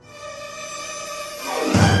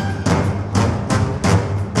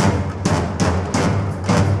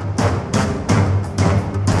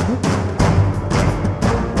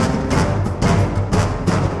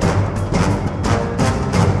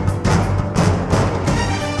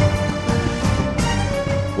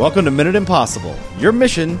Welcome to Minute Impossible. Your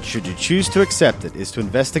mission, should you choose to accept it, is to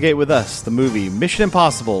investigate with us the movie Mission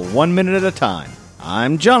Impossible 1 minute at a time.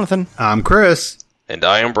 I'm Jonathan. I'm Chris. And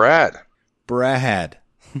I am Brad. Brad.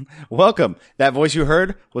 Welcome. That voice you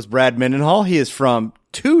heard was Brad Mendenhall. He is from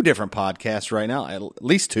 2 different podcasts right now. At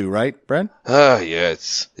least 2, right, Brad? Yeah,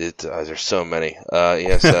 there's so many.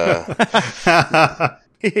 Yes.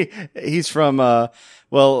 He's from,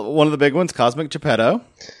 one of the big ones, Cosmic Geppetto.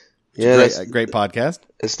 Yeah, great podcast.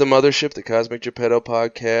 It's the mothership, the Cosmic Geppetto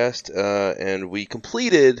podcast, and we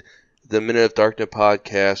completed the Minute of Darkness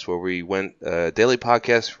podcast, where we went daily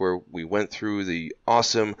podcast where we went through the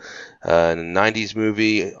awesome 90s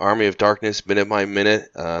movie Army of Darkness minute by minute.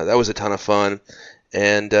 That was a ton of fun,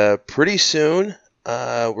 and pretty soon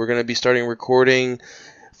we're going to be starting recording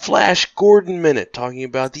Flash Gordon Minute, talking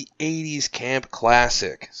about the 80s camp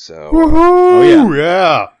classic. So, Woohoo!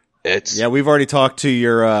 Yeah. We've already talked to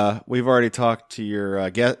your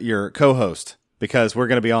your co-host, because we're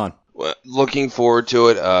going to be on. Well, looking forward to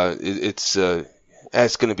it. It's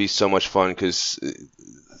going to be so much fun, because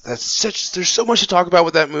there's so much to talk about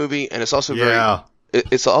with that movie, and it's also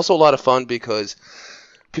it's also a lot of fun because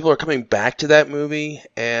people are coming back to that movie,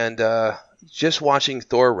 and just watching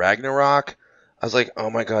Thor Ragnarok, I was like,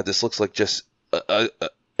 oh my god, this looks like just a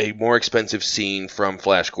more expensive scene from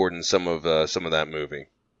Flash Gordon, some of that movie.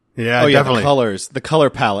 Yeah, definitely. The color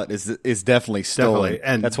palette is definitely stolen. Definitely.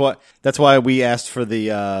 And that's why we asked for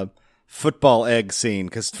the football egg scene,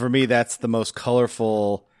 because for me that's the most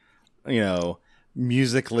colorful,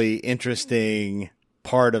 musically interesting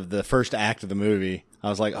part of the first act of the movie. I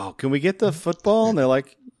was like, oh, can we get the football? And they're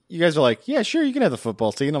like, you guys are like, yeah, sure, you can have the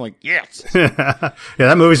football scene. I'm like, yes. Yeah,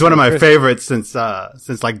 that movie's one of my favorites since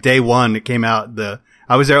like day one it came out.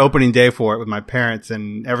 I was there opening day for it with my parents,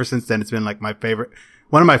 and ever since then it's been like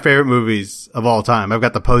one of my favorite movies of all time. I've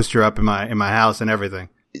got the poster up in my house and everything.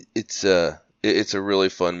 It's a really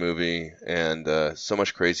fun movie, and so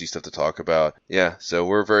much crazy stuff to talk about. Yeah, so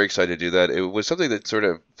we're very excited to do that. It was something that sort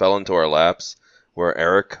of fell into our laps, where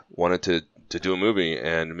Eric wanted to do a movie,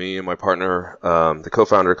 and me and my partner, the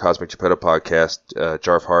co-founder of Cosmic Geppetto podcast,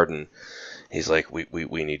 Jarf Harden, he's like,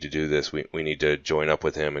 we need to do this. We need to join up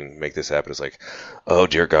with him and make this happen. It's like, oh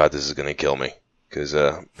dear God, this is going to kill me. Because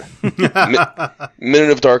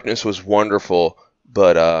Minute of Darkness was wonderful,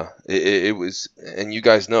 but it was, and you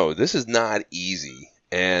guys know, this is not easy.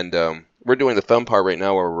 And we're doing the fun part right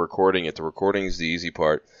now where we're recording it. The recording is the easy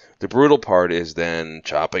part. The brutal part is then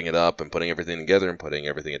chopping it up and putting everything together and putting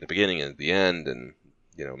everything at the beginning and at the end, and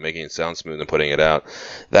making it sound smooth and putting it out.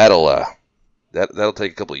 That'll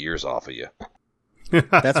take a couple of years off of you.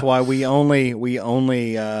 That's why we only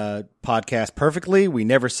podcast perfectly. We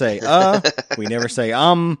never say we never say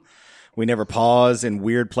we never pause in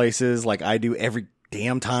weird places like I do every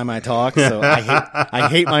damn time I talk. So I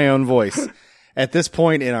hate my own voice. At this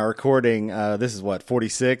point in our recording, this is what,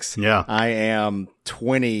 46? Yeah. I am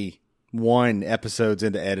 21 episodes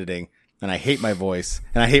into editing, and I hate my voice,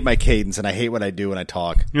 and I hate my cadence, and I hate what I do when I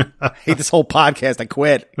talk. I hate this whole podcast. I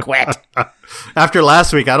quit. After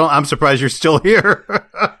last week, I'm surprised you're still here.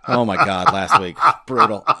 Oh my God, last week.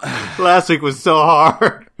 Brutal. Last week was so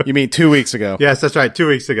hard. You mean 2 weeks ago? Yes, that's right. 2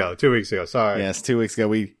 weeks ago. Sorry. Yes, 2 weeks ago.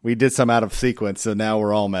 We did some out of sequence, so now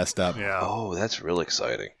we're all messed up. Yeah. Oh, that's real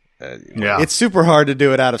exciting. Yeah. It's super hard to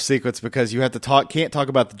do it out of sequence because you have to can't talk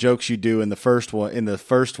about the jokes you do in the first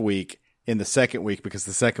week, in the second week, because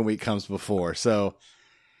the second week comes before. So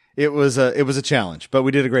it was a challenge, but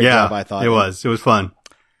we did a great job, I thought. It was fun.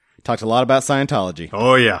 Talked a lot about Scientology.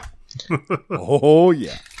 Oh yeah. Oh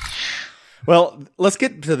yeah. Well, let's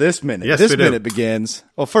get to this minute. Yes, this minute begins.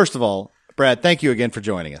 Well, first of all, Brad, thank you again for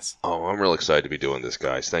joining us. Oh, I'm real excited to be doing this,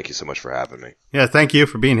 guys. Thank you so much for having me. Yeah, thank you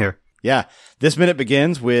for being here. Yeah. This minute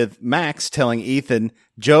begins with Max telling Ethan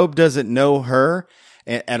Job doesn't know her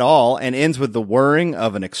at all, and ends with the whirring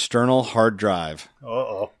of an external hard drive.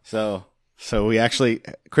 Uh-oh. So we actually,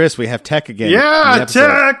 Chris, we have tech again. Yeah,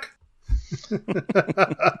 tech!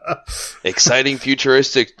 Exciting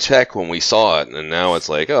futuristic tech when we saw it, and now it's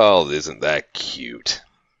like, oh, isn't that cute?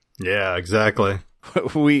 Yeah, exactly.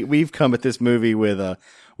 We've come at this movie with a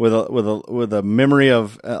memory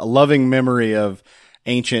of a loving memory of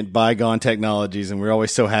ancient bygone technologies, and we're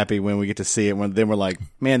always so happy when we get to see it. Then we're like,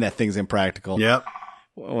 man, that thing's impractical. Yep.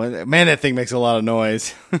 Man, that thing makes a lot of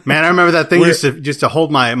noise. Man, I remember that thing used to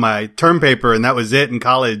hold my term paper, and that was it in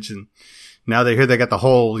college. And now they got the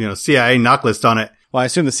whole CIA knock list on it. Well, I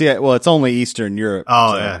assume the CIA. Well, it's only Eastern Europe.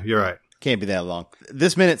 Oh, so yeah, you're right. Can't be that long.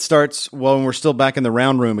 This minute starts when we're still back in the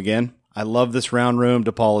round room again. I love this round room.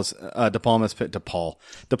 De Palma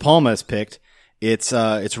is picked,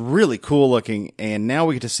 It's really cool looking, and now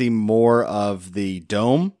we get to see more of the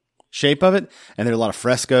dome shape of it, and there are a lot of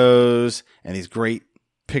frescoes and these great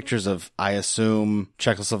pictures of, I assume,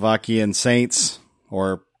 Czechoslovakian saints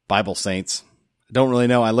or Bible saints. I don't really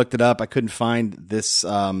know. I looked it up. I couldn't find this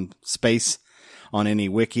space on any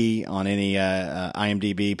wiki, on any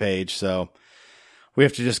IMDb page, so we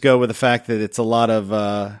have to just go with the fact that it's a lot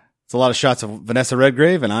of shots of Vanessa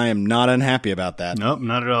Redgrave, and I am not unhappy about that. Nope,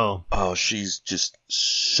 not at all. Oh, she's just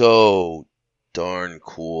so darn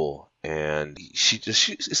cool. And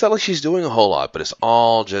it's not like she's doing a whole lot, but it's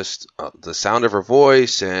all just the sound of her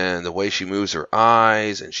voice and the way she moves her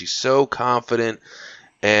eyes, and she's so confident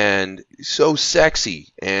and so sexy.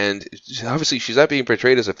 And obviously she's not being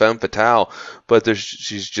portrayed as a femme fatale, but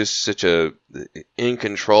she's just such a in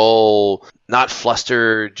control, not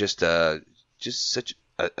flustered, just such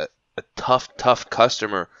a tough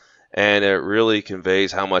customer. And it really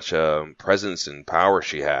conveys how much presence and power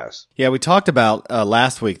she has. Yeah, we talked about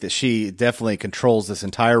last week that she definitely controls this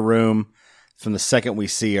entire room from the second we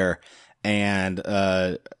see her. And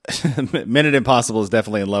Minute Impossible is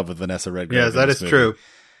definitely in love with Vanessa Redgrave. Yes, that is true.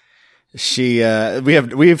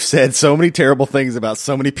 We've said so many terrible things about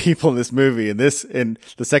so many people in this movie, and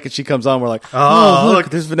the second she comes on, we're like, oh look,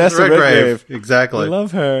 there's Vanessa Redgrave. Exactly. I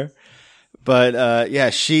love her. But yeah,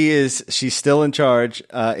 she's still in charge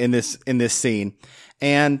in this scene,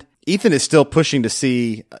 and Ethan is still pushing to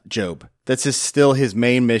see Job. That's still his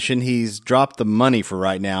main mission. He's dropped the money for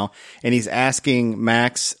right now, and he's asking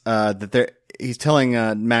Max he's telling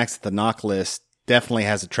Max that the knock list definitely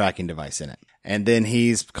has a tracking device in it, and then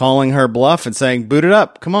he's calling her bluff and saying, "Boot it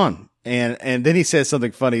up, come on." And then he says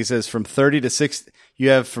something funny. He says, you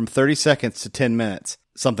have from 30 seconds to 10 minutes.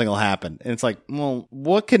 Something will happen. And it's like, well,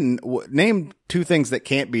 name two things that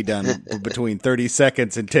can't be done between 30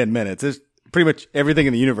 seconds and 10 minutes. It's pretty much everything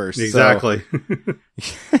in the universe. Exactly. So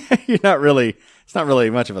it's not really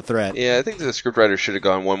much of a threat. Yeah, I think the scriptwriter should have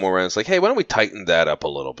gone one more round. It's like, hey, why don't we tighten that up a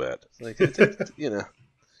little bit? Like,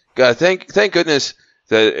 God, thank goodness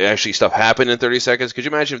that actually stuff happened in 30 seconds. Could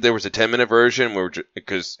you imagine if there was a 10-minute version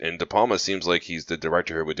because De Palma seems like he's the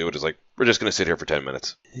director who would do it. It's like, we're just going to sit here for 10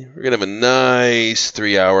 minutes. We're going to have a nice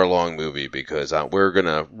 3-hour-long movie because we're going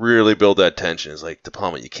to really build that tension. It's like, De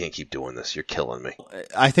Palma, you can't keep doing this. You're killing me.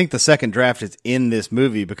 I think the second draft is in this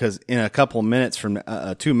movie because in a couple of minutes from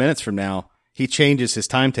 2 minutes from now, he changes his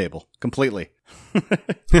timetable completely.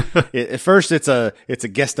 At first, it's a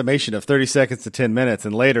guesstimation of 30 seconds to 10 minutes,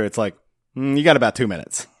 and later it's like, you got about 2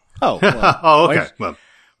 minutes. Oh, well, oh, okay.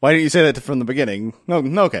 Why didn't you say that from the beginning? No,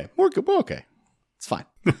 okay. We're okay. It's fine.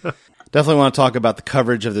 Definitely want to talk about the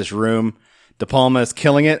coverage of this room. De Palma is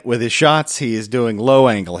killing it with his shots. He is doing low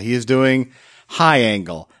angle. He is doing high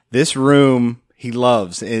angle. This room he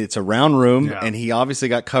loves. It's a round room, and he obviously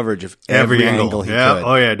got coverage of every angle he could.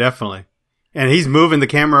 Oh, yeah, definitely. And he's moving the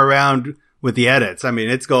camera around with the edits. I mean,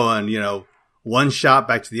 it's going, one shot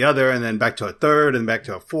back to the other and then back to a third and back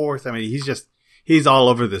to a fourth. I mean, he's all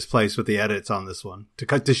over this place with the edits on this one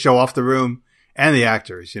to show off the room and the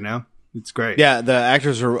actors, It's great. Yeah, the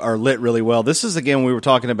actors are lit really well. This is, again, we were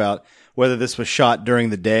talking about whether this was shot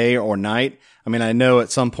during the day or night. I mean, I know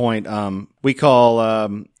at some point, we call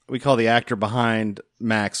the actor behind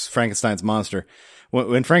Max Frankenstein's monster.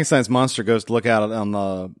 When Frankenstein's monster goes to look out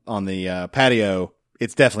on the patio,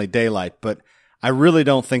 it's definitely daylight, but I really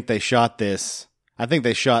don't think they shot this. I think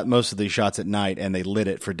they shot most of these shots at night and they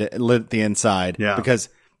lit the inside. Yeah. Because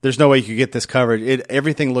there's no way you could get this coverage.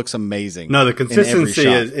 Everything looks amazing. No, the consistency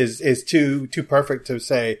is too perfect to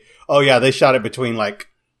say, oh yeah, they shot it between like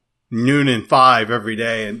noon and 5 every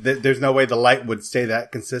day. And there's no way the light would stay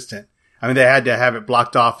that consistent. I mean, they had to have it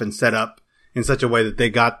blocked off and set up in such a way that they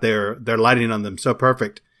got their lighting on them so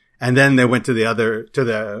perfect. And then they went to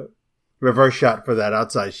the reverse shot for that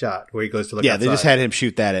outside shot where he goes to look outside. They just had him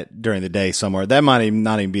shoot that during the day somewhere. That might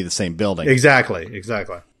not even be the same building. Exactly.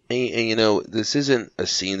 And this isn't a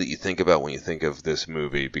scene that you think about when you think of this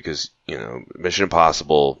movie because, Mission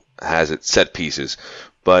Impossible has its set pieces.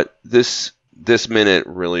 But this minute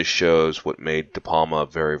really shows what made De Palma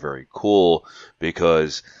very, very cool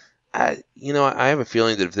because I have a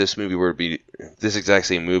feeling that if this movie were to be this exact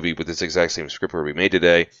same movie with this exact same script were to be made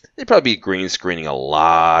today, they'd probably be green screening a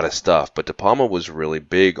lot of stuff. But De Palma was really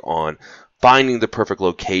big on finding the perfect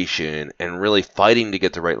location and really fighting to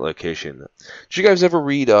get the right location. Did you guys ever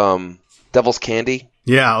read Devil's Candy?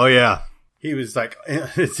 Yeah, oh yeah. He was like,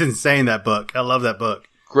 it's insane, that book. I love that book.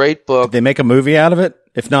 Great book. Did they make a movie out of it?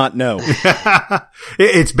 If not, no.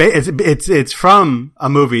 It's from a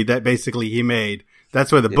movie that basically he made. That's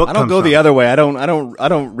where the book comes from. I don't go the other way. I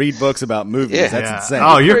don't read books about movies. That's insane.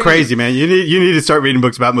 Oh, you're crazy, man. You need to start reading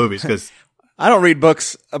books about movies because I don't read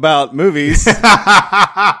books about movies.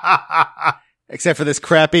 Except for this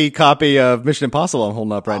crappy copy of Mission Impossible I'm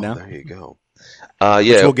holding up right now. There you go. Which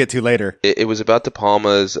we'll get to later. It was about De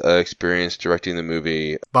Palma's experience directing the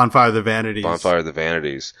movie Bonfire of the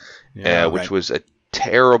Vanities. Which was a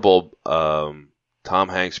terrible Tom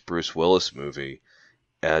Hanks, Bruce Willis movie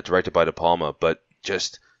directed by De Palma, but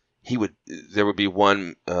just there would be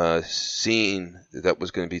one scene that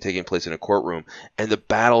was going to be taking place in a courtroom, and the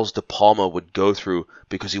battles De Palma would go through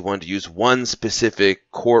because he wanted to use one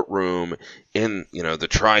specific courtroom in the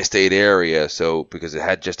tri-state area. So because it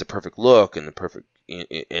had just a perfect look and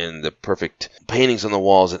the perfect paintings on the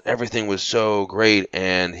walls and everything was so great,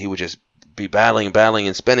 and he would just be battling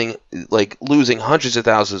and spending losing hundreds of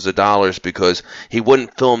thousands of dollars because he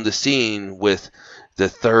wouldn't film the scene with the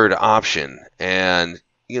third option. And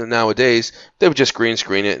nowadays they would just green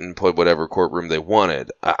screen it and put whatever courtroom they wanted.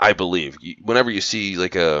 I believe whenever you see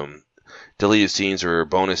deleted scenes or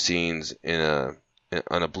bonus scenes on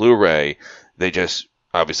a Blu-ray, they just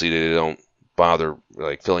obviously they don't bother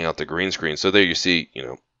filling out the green screen. So there you see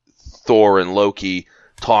Thor and Loki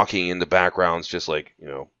talking in the backgrounds, just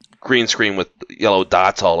green screen with yellow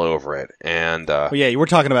dots all over it. And if you're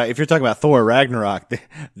talking about Thor Ragnarok,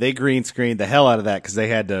 they green screened the hell out of that because they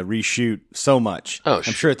had to reshoot so much. I'm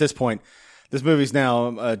sure at this point, this movie's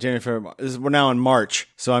now we're now in March,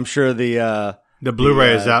 so I'm sure the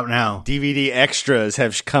Blu-ray is out now. DVD extras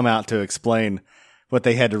have come out to explain what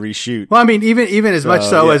they had to reshoot. Well, I mean, even as much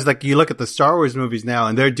so as you look at the Star Wars movies now,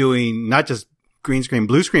 and they're doing not just green screen,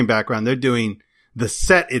 blue screen background, they're doing the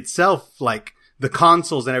set itself, the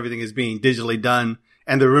consoles and everything is being digitally done,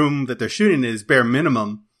 and the room that they're shooting is bare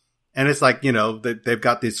minimum. And it's they've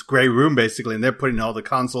got this gray room basically, and they're putting all the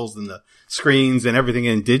consoles and the screens and everything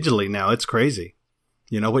in digitally now. It's crazy.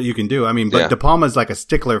 What you can do. I mean, but De Palma's a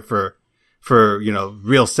stickler for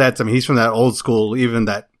real sets. I mean, he's from that old school, even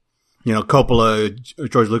that, Coppola,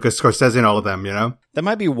 George Lucas, Scorsese, and all of them, That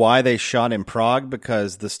might be why they shot in Prague,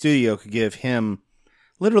 because the studio could give him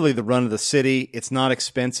literally the run of the city. It's not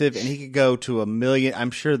expensive, and he could go to 1 million.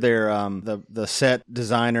 I'm sure they're the set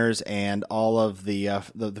designers and all of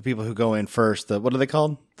the people who go in first. What are they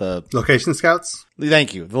called? The location scouts.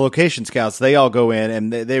 Thank you. The location scouts. They all go in,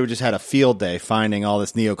 and they just had a field day finding all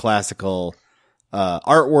this neoclassical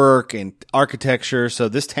artwork and architecture. So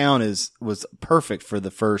this town was perfect for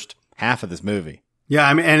the first half of this movie. Yeah,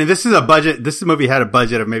 I mean, and this movie had a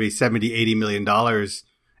budget of maybe $70-80 million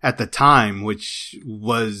at the time, which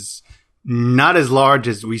was not as large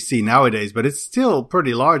as we see nowadays, but it's still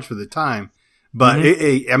pretty large for the time. But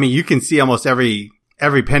I mean, you can see almost every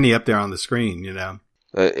penny up there on the screen, Have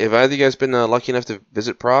either of you guys been lucky enough to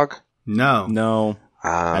visit Prague? No.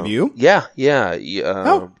 Have you? Yeah.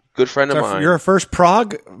 Good friend of mine. You're a first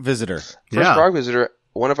Prague visitor. Prague visitor.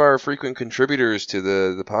 One of our frequent contributors to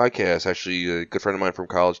the podcast, actually a good friend of mine from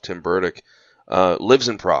college, Tim Burdick, lives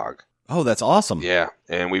in Prague. Oh, that's awesome. Yeah,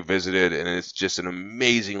 and we visited, and it's just an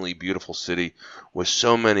amazingly beautiful city with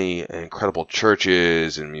so many incredible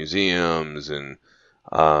churches and museums, and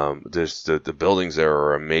there's the buildings there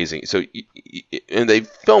are amazing. So, and they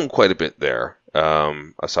film quite a bit there.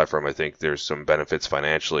 Aside from, I think there's some benefits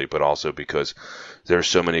financially, but also because there's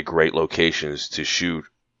so many great locations to shoot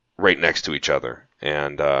right next to each other.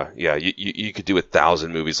 And you could do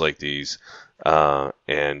 1,000 movies like these,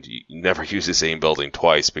 and you never use the same building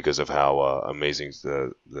twice because of how amazing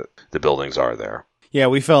the buildings are there. Yeah,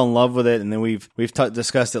 we fell in love with it, and then we've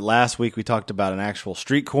discussed it last week. We talked about an actual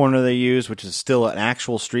street corner they use, which is still an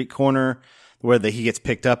actual street corner where he gets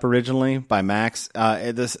picked up originally by Max.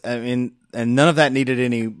 And none of that needed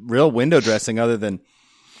any real window dressing other than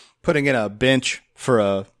putting in a bench for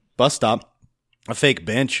a bus stop. A fake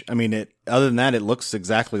bench. I mean, other than that, it looks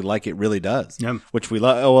exactly like it really does. Yeah. Which we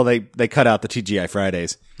love. Oh, well, they cut out the TGI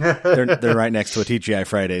Fridays. They're right next to a TGI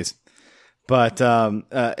Fridays. But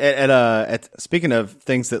speaking of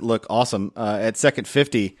things that look awesome, at second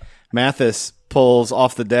 50, Mathis pulls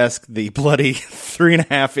off the desk the bloody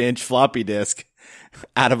 3.5-inch floppy disk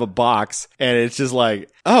out of a box, and it's just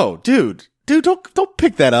oh, dude, don't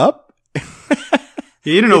pick that up.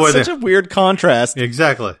 You don't know it's such a weird contrast.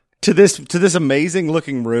 Exactly. To this amazing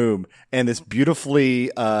looking room and this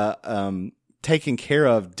beautifully taken care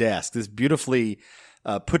of desk, this beautifully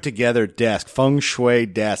put together desk, feng shui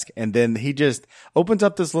desk, and then he just opens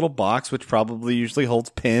up this little box which probably usually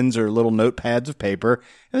holds pens or little notepads of paper, and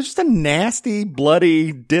there's just a nasty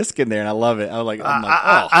bloody disc in there, and I love it. I'm like, oh.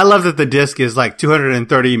 I love that the disc is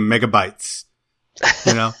 230 megabytes.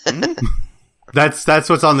 That's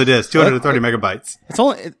what's on the disc. 230 megabytes.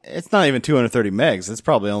 It's not even 230 megs. It's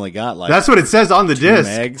probably only got like that's what it says on the 2 disc.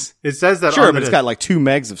 megs. It says that. Sure, on the but it's disc. got like 2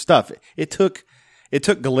 megs of stuff. It took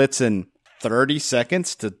Galitzin 30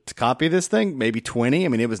 seconds to copy this thing, maybe 20. I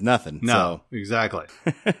mean, it was nothing. No, exactly.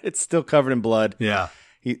 So. It's still covered in blood. Yeah.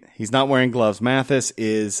 He's not wearing gloves. Mathis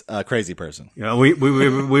is a crazy person. You know,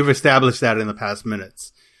 we've established that in the past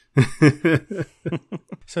minutes.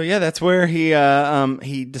 So yeah, that's where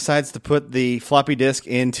he decides to put the floppy disk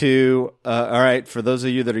into. All right, for those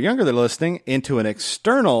of you that are younger that are listening, into an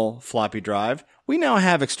external floppy drive. We now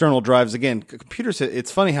have external drives again. Computers.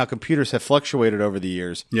 It's funny how computers have fluctuated over the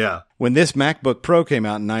years. Yeah. When this MacBook Pro came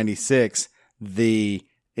out in '96, the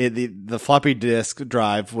floppy disk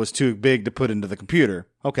drive was too big to put into the computer.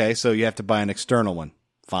 Okay, so you have to buy an external one.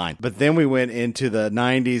 Fine. But then we went into the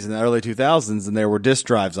 90s and the early 2000s, and there were disk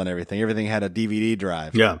drives on everything. Everything had a DVD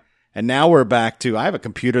drive. Yeah. And now we're back to, I have a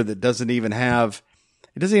computer that doesn't even have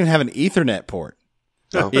an Ethernet port.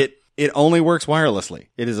 Oh. It only works wirelessly.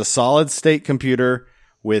 It is a solid state computer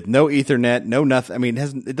with no Ethernet, no nothing. I mean,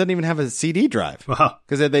 it doesn't even have a CD drive. Wow.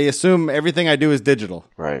 Because they assume everything I do is digital.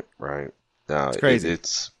 Right. No, It's crazy.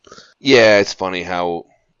 It's funny how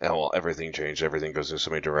everything changed. Everything goes in so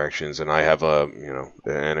many directions, and I have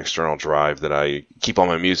an external drive that I keep all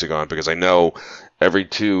my music on because I know every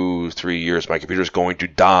 2-3 years my computer's going to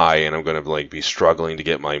die, and I'm going to be struggling to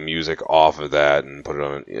get my music off of that and put it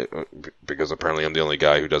on because apparently I'm the only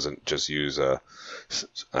guy who doesn't just use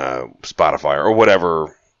Spotify or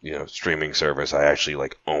whatever streaming service. I actually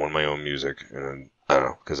own my own music, and I don't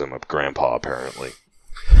know, because I'm a grandpa apparently.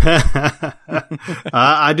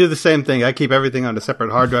 I do the same thing. I keep everything on a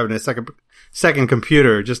separate hard drive and a second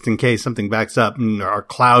computer just in case something backs up or our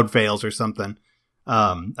cloud fails or something.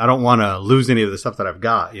 I don't want to lose any of the stuff that I've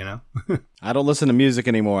got, I don't listen to music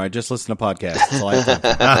anymore. I just listen to podcasts. That's all I have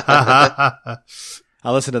time for.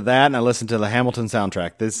 I listen to that, and I listen to the Hamilton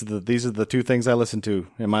soundtrack. These are the two things I listen to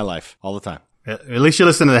in my life all the time. At least you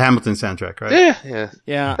listen to the Hamilton soundtrack, right?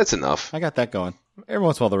 Yeah. That's enough. I got that going. Every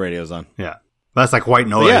once in a while the radio's on. Yeah. That's like white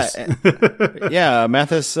noise. Yeah,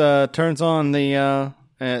 Mathis turns on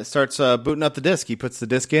starts booting up the disc. He puts the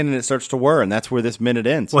disc in and it starts to whir, and that's where this minute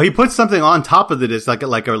ends. Well, he puts something on top of the disc,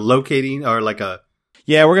 like a locating or like a...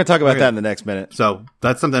 Yeah, we're going to talk about that in the next minute. So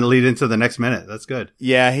that's something to lead into the next minute. That's good.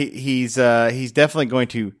 Yeah, he's definitely going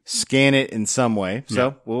to scan it in some way.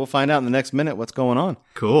 So we'll find out in the next minute what's going on.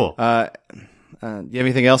 Cool. You have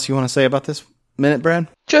anything else you want to say about this minute, Brad?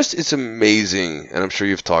 Just, it's amazing, and I'm sure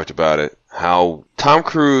you've talked about it, how Tom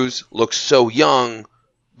Cruise looks so young,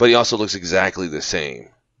 but he also looks exactly the same.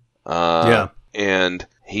 And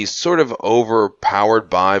he's sort of overpowered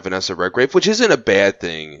by Vanessa Redgrave, which isn't a bad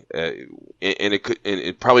thing. And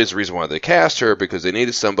it probably is the reason why they cast her, because they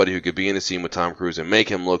needed somebody who could be in a scene with Tom Cruise and make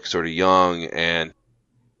him look sort of young and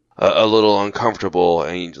a little uncomfortable.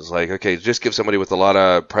 And you're just like, okay, just give somebody with a lot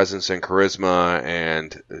of presence and charisma,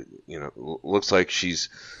 and looks like she's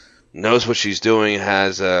knows what she's doing,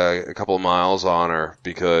 has a couple of miles on her,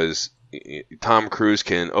 because Tom Cruise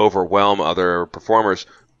can overwhelm other performers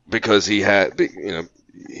because he's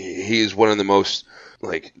one of the most,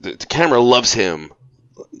 the camera loves him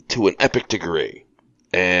to an epic degree.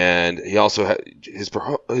 And he also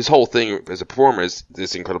his whole thing as a performer is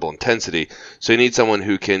this incredible intensity. So you need someone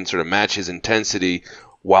who can sort of match his intensity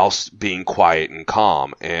whilst being quiet and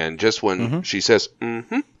calm. And just when she says, I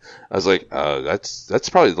was like, that's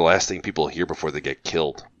probably the last thing people hear before they get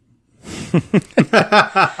killed.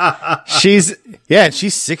 She's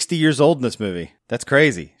 60 years old in this movie. That's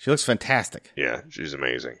crazy. She looks fantastic. Yeah, she's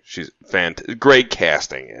amazing. She's great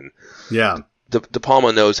casting. And De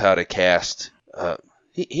Palma knows how to cast.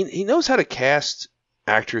 He knows how to cast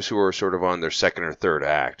actors who are sort of on their second or third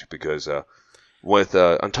act, because with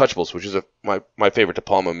Untouchables, which is my favorite De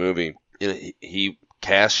Palma movie, he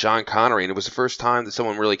cast Sean Connery, and it was the first time that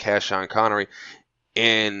someone really cast Sean Connery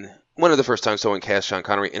one of the first times someone cast Sean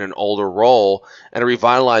Connery in an older role, and it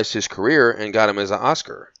revitalized his career and got him as an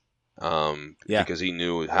Oscar. Because he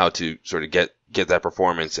knew how to sort of get that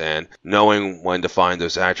performance, and knowing when to find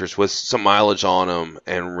those actors with some mileage on them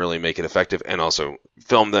and really make it effective, and also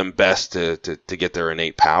film them best to get their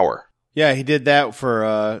innate power. Yeah, he did that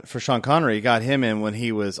for Sean Connery. He got him in when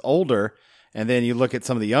he was older, and then you look at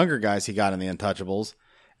some of the younger guys he got in the Untouchables,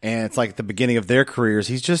 and it's like at the beginning of their careers,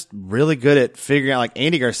 he's just really good at figuring out. Like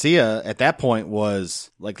Andy Garcia at that point was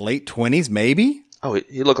like late 20s, maybe. Oh,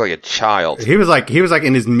 he looked like a child. He was like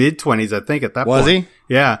in his mid-20s, I think, at that point. Was he?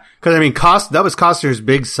 Yeah, because I mean, that was Costner's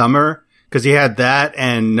big summer, because he had that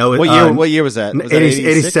and No. What year was that? Was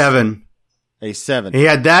 87. 87. He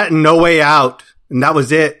had that and No Way Out, and that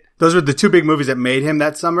was it. Those were the two big movies that made him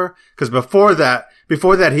that summer. Because before that,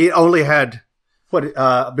 he only had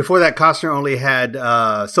before that, Costner only had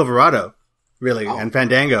Silverado, really, and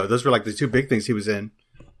Fandango. Those were like the two big things he was in.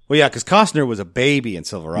 Well, yeah, because Costner was a baby in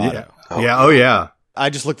Silverado. Yeah. I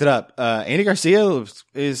just looked it up. Andy Garcia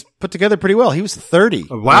is put together pretty well. He was 30.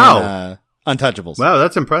 Wow. In, Untouchables. Wow,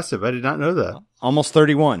 that's impressive. I did not know that. Almost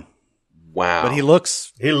 31. Wow. But he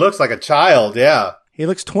looks like a child, yeah. He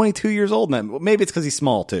looks 22 years old now. Maybe it's because he's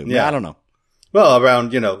small, too. Yeah, I don't know. Well,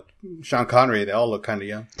 around, Sean Connery, they all look kind of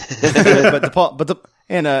young. but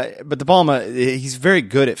De Palma, he's very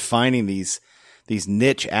good at finding these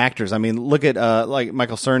niche actors. I mean, look at like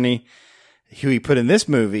Michael Cerny, who he put in this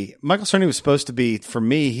movie. Michael Cerny was supposed to be, for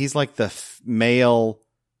me, he's like the male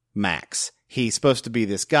Max. He's supposed to be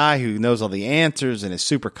this guy who knows all the answers and is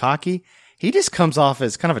super cocky. He just comes off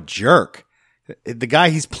as kind of a jerk. The guy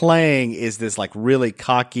he's playing is this like really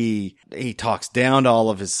cocky. He talks down to all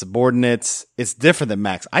of his subordinates. It's different than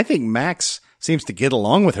Max. I think Max seems to get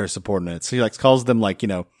along with her subordinates. He calls them like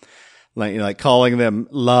calling them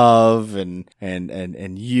love and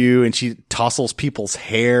you, and she tousles people's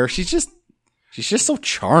hair. She's just so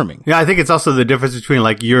charming. Yeah, I think it's also the difference between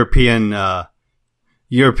like European and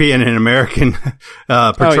American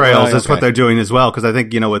portrayals. That's what they're doing as well. Because I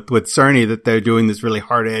think with Cerny that they're doing this really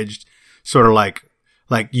hard edged sort of like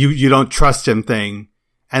you don't trust him thing.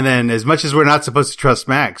 And then as much as we're not supposed to trust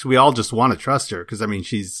Max, we all just want to trust her. Cause I mean,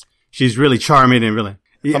 she's really charming and really.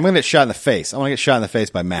 Yeah. I'm going to get shot in the face. I want to get shot in the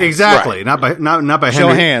face by Max. Exactly. Right. Not by Henry.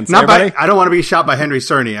 Show hands. I don't want to be shot by Henry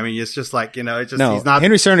Cerny. I mean, it's just like, he's not.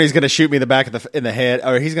 Henry Cerny is going to shoot me in the back of in the head,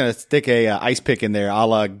 or he's going to stick a ice pick in there, a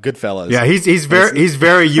la Goodfellas. Yeah. He's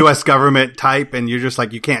very U.S. government type. And you're just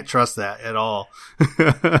like, you can't trust that at all.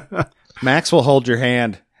 Max will hold your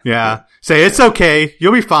hand. Yeah. Say, it's okay.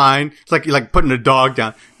 You'll be fine. It's like you're like putting a dog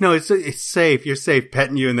down. No, it's safe. You're safe,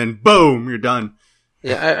 petting you, and then boom, you're done.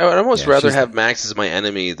 Yeah, I'd almost rather have Max as my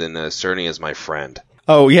enemy than Cerny as my friend.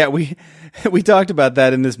 Oh, yeah. We talked about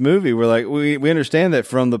that in this movie. We're like, we understand that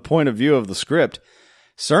from the point of view of the script,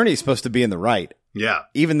 Cerny's supposed to be in the right. Yeah.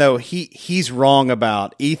 Even though he's wrong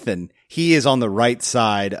about Ethan, he is on the right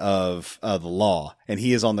side of the law, and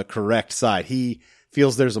he is on the correct side. He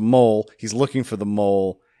feels there's a mole. He's looking for the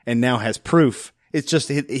mole. And now has proof. It's just,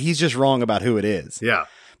 he's just wrong about who it is. Yeah.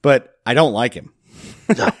 But I don't like him.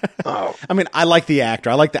 No. Oh. I mean, I like the actor.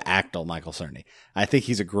 I like the actor, Michael Cerny. I think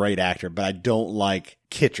he's a great actor, but I don't like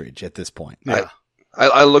Kittredge at this point. Yeah.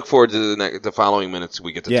 I look forward to the following minutes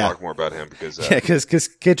we get to talk more about him because because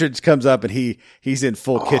Kittredge comes up and he's in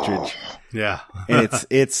full Kittredge. Yeah. And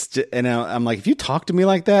and I'm like, if you talk to me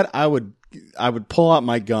like that, I would pull out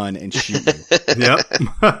my gun and shoot you. Yep.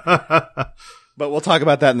 But we'll talk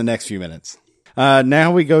about that in the next few minutes.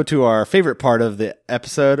 Now we go to our favorite part of the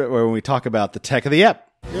episode, where we talk about the tech of the ep.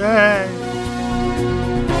 Yay!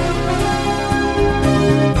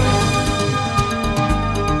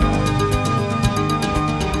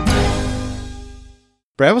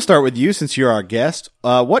 Brad, we'll start with you since you're our guest.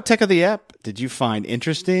 What tech of the ep did you find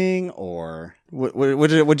interesting, or what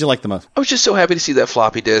did you like the most? I was just so happy to see that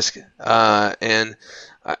floppy disk, and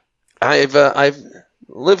I've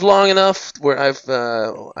lived long enough where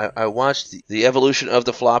I watched the evolution of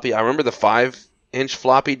the floppy. I remember the 5-inch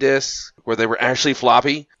floppy disks where they were actually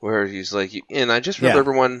floppy, where he's like, and I just remember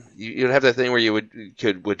everyone, you'd have that thing where you would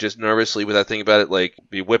just nervously, without thinking about it, like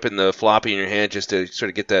be whipping the floppy in your hand just to sort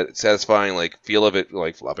of get that satisfying like feel of it,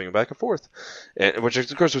 like flopping it back and forth, and which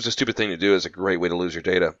of course was a stupid thing to do. It's a great way to lose your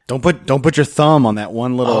data. Don't put your thumb on that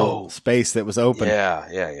one little space that was open.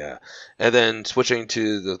 Yeah. And then switching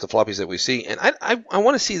to the floppies that we see, and I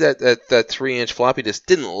want to see that 3-inch floppy disk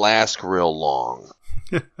didn't last real long.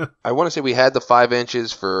 I want to say we had the 5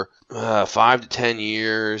 inches for 5 to 10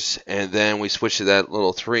 years, and then we switched to that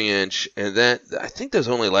little 3-inch, and then I think those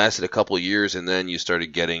only lasted a couple of years, and then you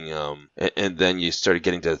started getting to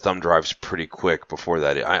the thumb drives pretty quick. Before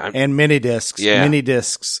that, and mini discs,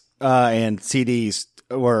 and CDs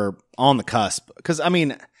were on the cusp, because I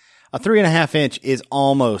mean, a 3.5 inch is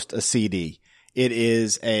almost a CD.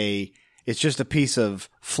 It's just a piece of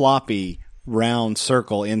floppy round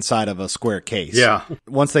circle inside of a square case. Yeah.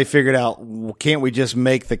 Once they figured out, can't we just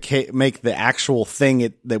make the actual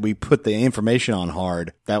thing that we put the information on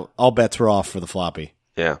hard? That all bets were off for the floppy.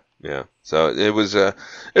 Yeah. So it was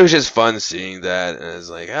just fun seeing that, and it's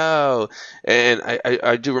like, oh, and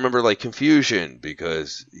I do remember like confusion,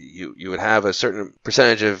 because you would have a certain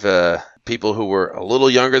percentage of people who were a little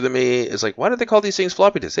younger than me. It's like, why do they call these things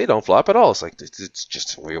floppy disks? They don't flop at all. It's like, it's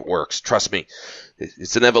just the way it works. Trust me,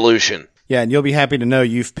 it's an evolution. Yeah, and you'll be happy to know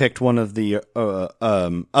you've picked one of the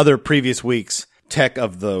other previous weeks' tech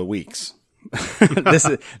of the weeks.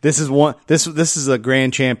 this is a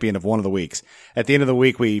grand champion of one of the weeks. At the end of the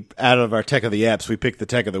week, out of our Tech of the Eps, we picked the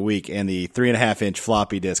Tech of the Week, and the 3.5-inch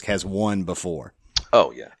floppy disk has won before.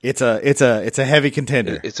 Oh yeah, it's a heavy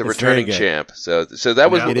contender. It's a returning champ. So that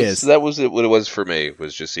was what it was for me.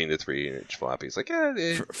 Was just seeing the 3-inch floppy. It's like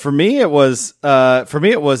For me it was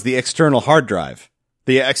the external hard drive.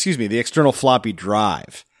 The external floppy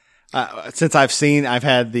drive. Since I've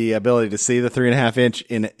had the ability to see the 3.5-inch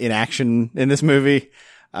in action in this movie,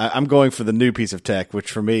 I'm going for the new piece of tech, which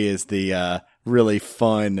for me is the really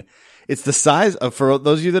fun. It's the size of, for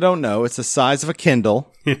those of you that don't know, it's the size of a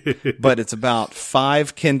Kindle, but it's about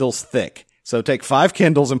 5 Kindles thick. So take 5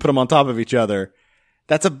 Kindles and put them on top of each other.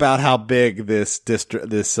 That's about how big this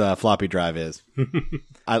floppy drive is.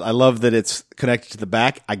 I love that it's connected to the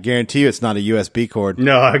back. I guarantee you it's not a USB cord.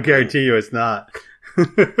 No, I guarantee you it's not.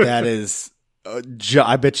 That is,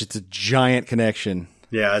 I bet you it's a giant connection.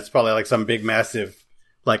 Yeah, it's probably like some big, massive,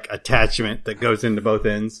 like attachment that goes into both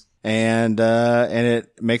ends. And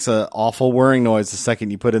it makes an awful whirring noise the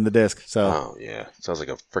second you put in the disc. So, oh yeah, sounds like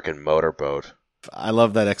a freaking motorboat. I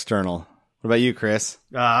love that external. What about you, Chris?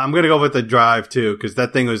 I'm gonna go with the drive too, because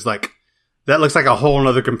that thing was like, that looks like a whole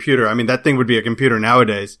other computer. I mean, that thing would be a computer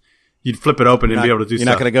nowadays. You'd flip it open and be able to do stuff.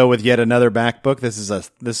 You're not gonna go with yet another MacBook. This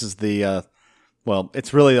is the well,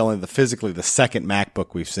 it's really only physically the second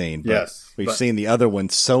MacBook we've seen. But yes, we've seen the other one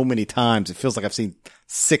so many times. It feels like I've seen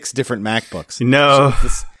 6 different MacBooks. No.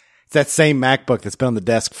 It's that same MacBook that's been on the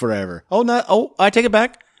desk forever. I take it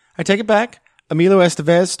back. Emilio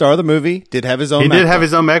Estevez, star of the movie, did have his own MacBook. He did have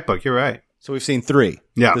his own MacBook. You're right. So we've seen 3.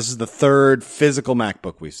 Yeah. This is the 3rd physical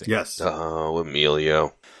MacBook we've seen. Yes. Oh,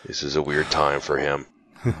 Emilio. This is a weird time for him.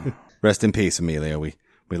 Rest in peace, Emilio. We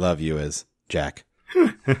love you as Jack.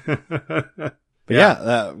 But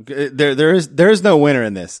yeah, there is no winner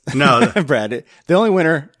in this. No. Brad. The only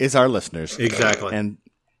winner is our listeners. Exactly. And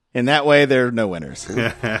in that way, there are no winners.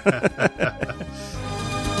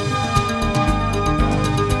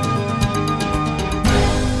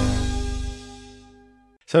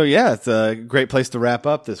 So yeah, it's a great place to wrap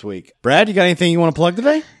up this week. Brad, you got anything you want to plug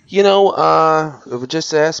today? I would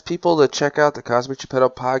just ask people to check out the Cosmic Geppetto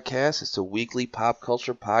podcast. It's a weekly pop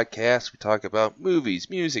culture podcast. We talk about movies,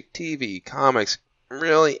 music, TV, comics,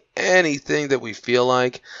 really anything that we feel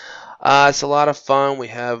like. It's a lot of fun. We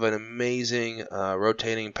have an amazing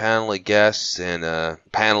rotating panel of guests and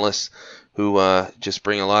panelists who just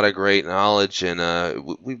bring a lot of great knowledge, and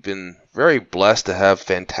we've been very blessed to have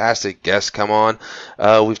fantastic guests come on.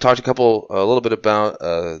 We've talked a little bit about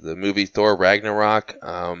the movie Thor Ragnarok.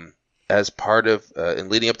 As part of, and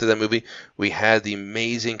leading up to that movie, we had the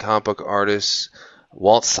amazing comic book artist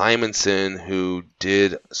Walt Simonson, who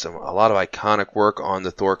did a lot of iconic work on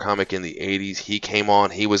the Thor comic in the 80s. He came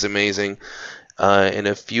on. He was amazing. In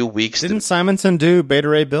a few weeks... Didn't Simonson do Beta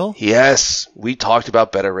Ray Bill? Yes. We talked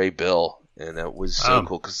about Beta Ray Bill, and that was so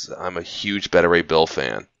cool because I'm a huge Beta Ray Bill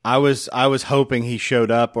fan. I was hoping he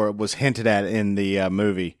showed up, or it was hinted at in the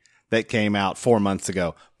movie that came out 4 months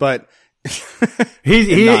ago. But he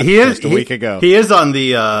is just a week ago. He is on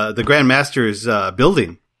the Grandmaster's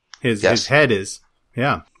building. His head is.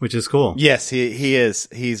 Yeah, which is cool. Yes, he is.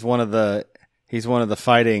 He's one of the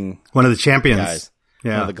fighting, one of the champions guys.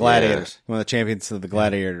 Yeah. One of the gladiators. Yeah. One of the champions of the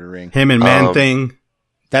gladiator ring. Him and Man-Thing.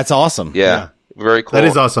 That's awesome. Yeah. Very cool. That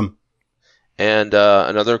is awesome. And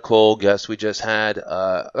another cool guest we just had.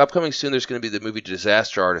 Upcoming soon, there's going to be the movie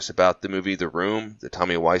Disaster Artist about the movie The Room, the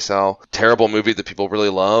Tommy Wiseau. Terrible movie that people really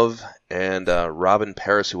love. And Robin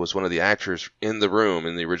Paris, who was one of the actors in The Room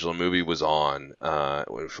in the original movie, was on,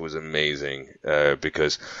 which was amazing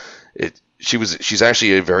because she's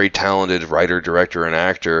actually a very talented writer, director, and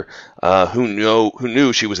actor who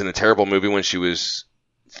knew she was in a terrible movie when she was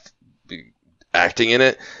acting in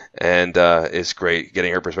it. And it's great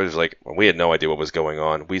getting her perspective. Like, we had no idea what was going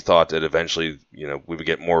on. We thought that eventually, we would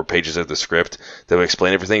get more pages of the script that would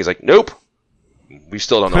explain everything. He's like, nope. We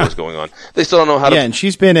still don't know what's going on. They still don't know how to... Yeah, and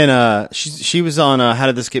she's been in she was on How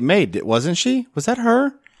Did This Get Made, wasn't she? Was that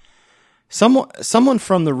her? Someone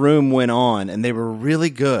from The Room went on, and they were really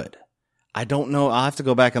good. I don't know. I'll have to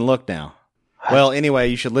go back and look now. Well, anyway,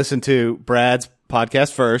 you should listen to Brad's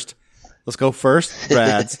podcast first. Let's go first,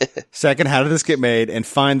 Brad's. Second, How Did This Get Made? And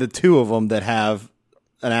find the 2 of them that have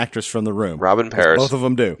an actress from The Room. Robin Paris. Both of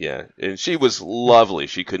them do. Yeah, and she was lovely.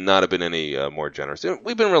 She could not have been any more generous.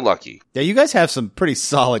 We've been real lucky. Yeah, you guys have some pretty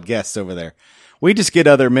solid guests over there. We just get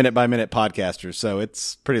other minute-by-minute podcasters, so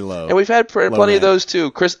it's pretty low. And we've had plenty of those,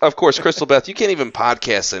 too. Of course, Crystal Beth. You can't even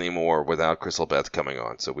podcast anymore without Crystal Beth coming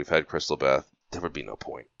on. So we've had Crystal Beth. There would be no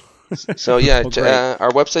point. So yeah, Well, great.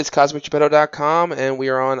 our website's cosmicgeppetto.com, and we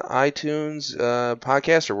are on iTunes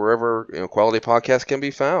podcast or wherever quality podcasts can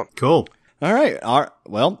be found. Cool. All right.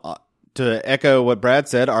 To echo what Brad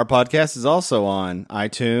said, our podcast is also on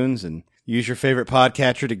iTunes, and use your favorite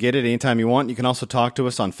podcatcher to get it anytime you want. You can also talk to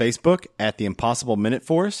us on Facebook at The Impossible Minute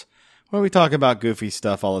Force, where we talk about goofy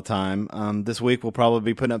stuff all the time. This week we'll probably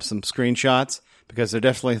be putting up some screenshots because there are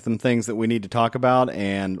definitely some things that we need to talk about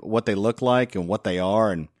and what they look like and what they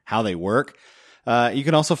are and how they work. You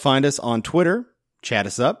can also find us on Twitter. Chat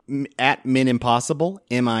us up at Min Impossible,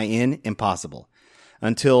 MIN Impossible.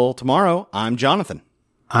 Until tomorrow, I'm Jonathan.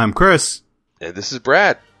 I'm Chris. And this is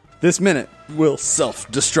Brad. This minute will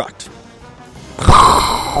self-destruct.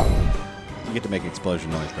 You get to make explosion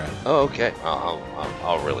noise, Brad. Oh, okay.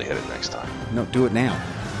 I'll really hit it next time. No, do it now.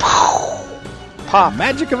 Pop.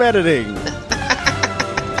 Magic of editing.